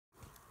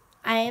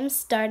I am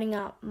starting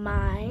up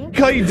my...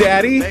 Call you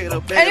daddy.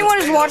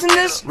 Anyone who's watching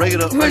this, who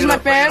is my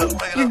fan,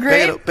 you're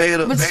great,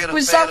 but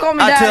stop calling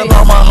me I daddy. tell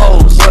all my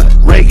hoes,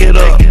 rake it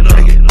up,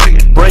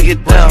 break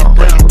it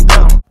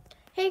down.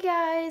 Hey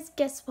guys,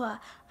 guess what?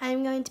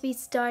 I'm going to be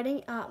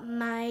starting up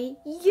my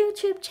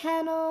YouTube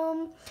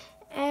channel.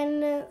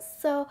 And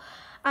so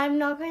I'm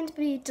not going to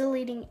be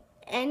deleting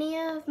any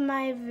of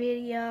my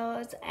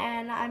videos,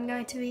 and I'm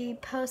going to be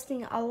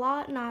posting a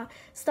lot, not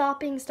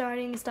stopping,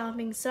 starting,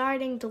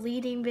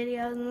 deleting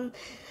videos.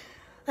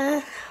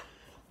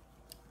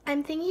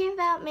 I'm thinking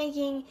about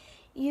making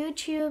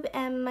YouTube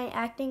and my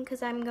acting,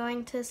 because I'm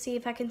going to see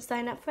if I can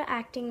sign up for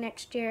acting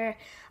next year,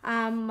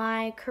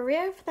 my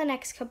career for the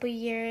next couple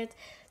years.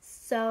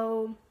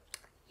 So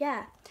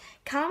yeah,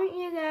 comment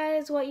you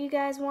guys what you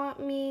guys want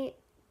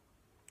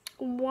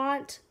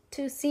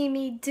to see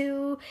me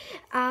do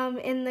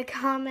in the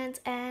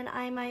comments, and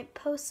I might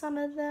post some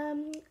of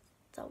them.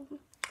 So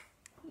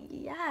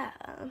yeah,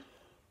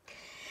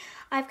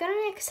 I've got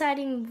an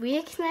exciting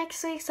week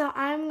next week, so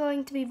I'm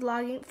going to be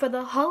vlogging for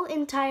the whole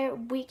entire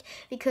week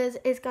because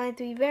it's going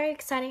to be very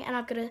exciting, and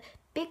I've got a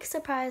big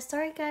surprise.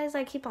 Sorry guys,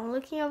 I keep on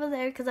looking over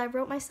there because I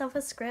wrote myself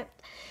a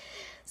script.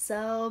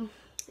 So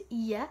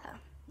yeah.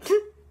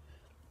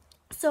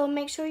 So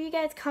make sure you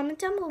guys comment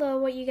down below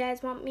what you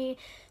guys want me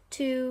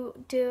to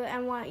do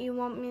and what you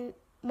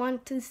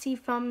want to see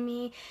from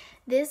me.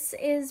 This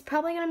is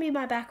probably going to be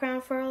my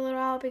background for a little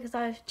while because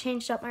I've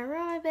changed up my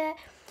room a bit.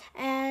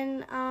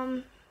 And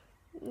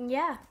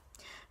yeah,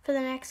 for the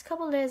next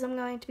couple of days I'm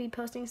going to be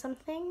posting some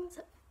things.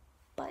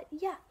 But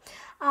yeah,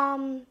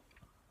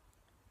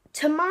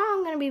 tomorrow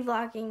I'm going to be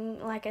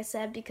vlogging, like I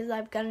said, because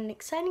I've got an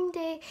exciting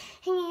day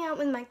hanging out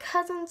with my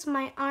cousins,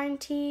 my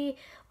auntie.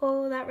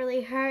 Oh, that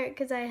really hurt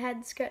because I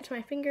had scratched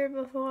my finger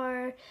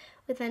before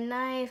with a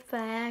knife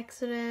by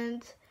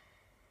accident.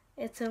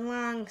 It's a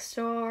long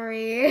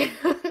story.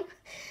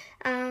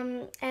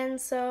 And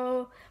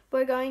so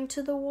we're going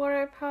to the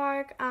water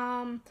park.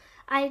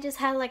 I just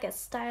had like a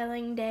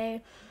styling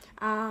day.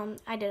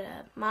 I did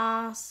a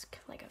mask,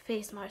 like a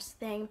face mask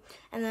thing,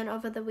 and then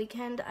over the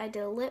weekend I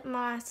did a lip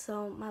mask,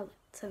 so my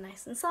lips are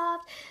nice and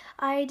soft.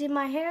 I did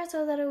my hair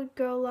so that it would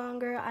grow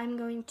longer. I'm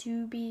going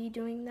to be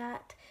doing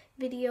that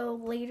video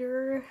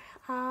later,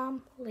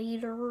 and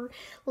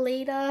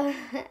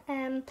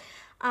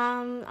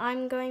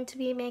I'm going to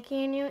be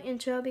making a new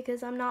intro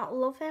because I'm not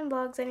Lofan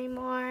Vlogs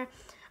anymore.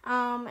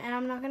 And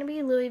I'm not going to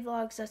be Louie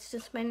Vlogs. That's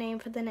just my name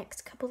for the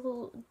next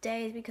couple of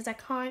days because I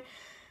can't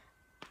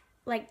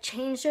like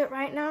change it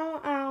right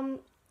now. I'm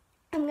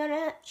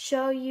gonna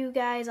show you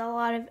guys a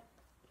lot of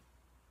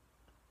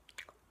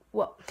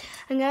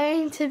I'm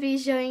going to be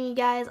showing you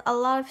guys a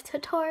lot of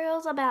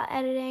tutorials about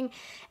editing,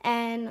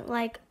 and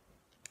like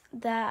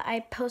that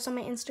I post on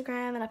my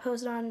Instagram and I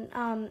post it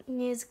on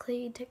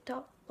Musical.ly,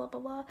 TikTok, blah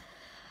blah blah.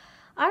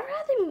 I'd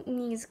rather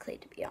Musical.ly,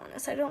 to be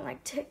honest. I don't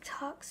like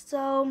TikTok.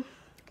 So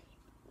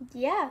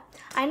yeah,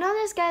 I know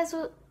this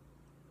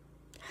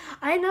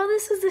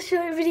was a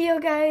short video,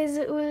 guys.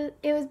 It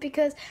was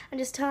because I'm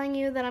just telling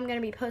you that I'm going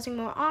to be posting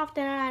more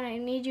often, and I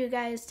need you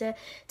guys to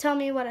tell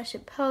me what I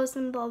should post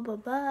and blah, blah,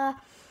 blah.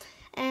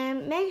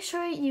 And make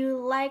sure you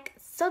like,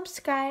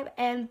 subscribe,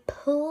 and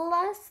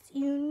plus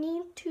you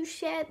need to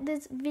share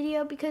this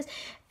video because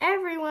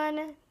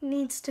everyone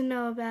needs to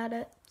know about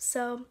it.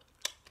 So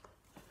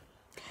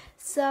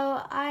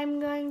I'm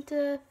going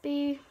to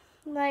be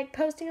like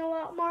posting a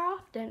lot more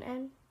often,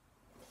 and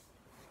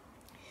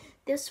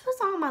this was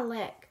on my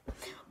leg.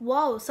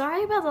 Whoa,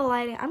 sorry about the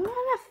lighting. I'm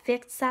gonna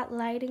fix that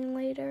lighting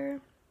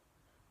later.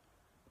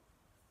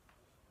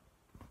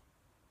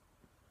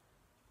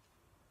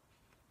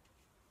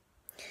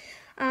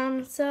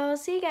 So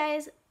see you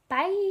guys.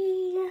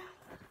 Bye.